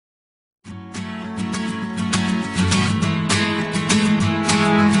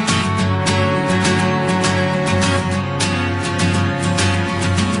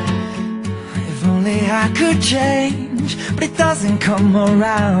could change, but it doesn't come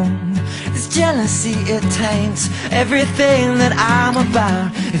around. This jealousy, it taints everything that I'm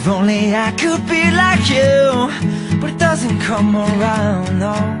about. If only I could be like you, but it doesn't come around,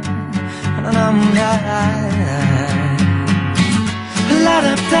 no.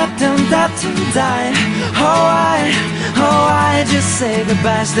 La-da-da-dum-da-dum-die. Oh, I just say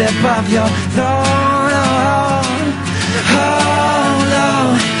goodbye, step off your throne. Oh, no.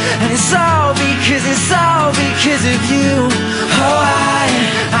 And it's all because of you. Oh,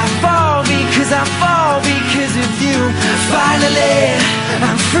 I fall because of you. Finally,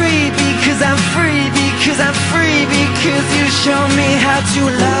 I'm free because you show me how to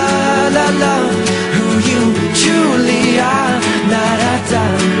love who you truly are.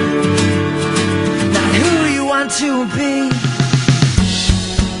 Not who you want to be.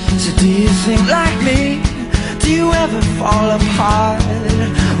 So do you think like me? Do you ever fall apart?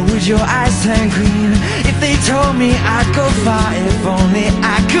 Or would your eyes turn green if they told me I'd go far? If only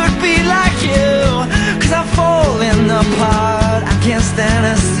I could be like you, 'cause I'm falling apart. I can't stand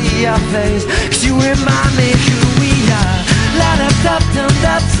to see your face, 'cause you remind me who we are.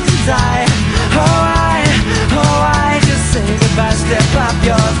 La-da-da-dum-da-dum-die. Oh, I just say goodbye, step up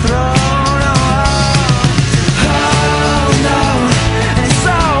your throat.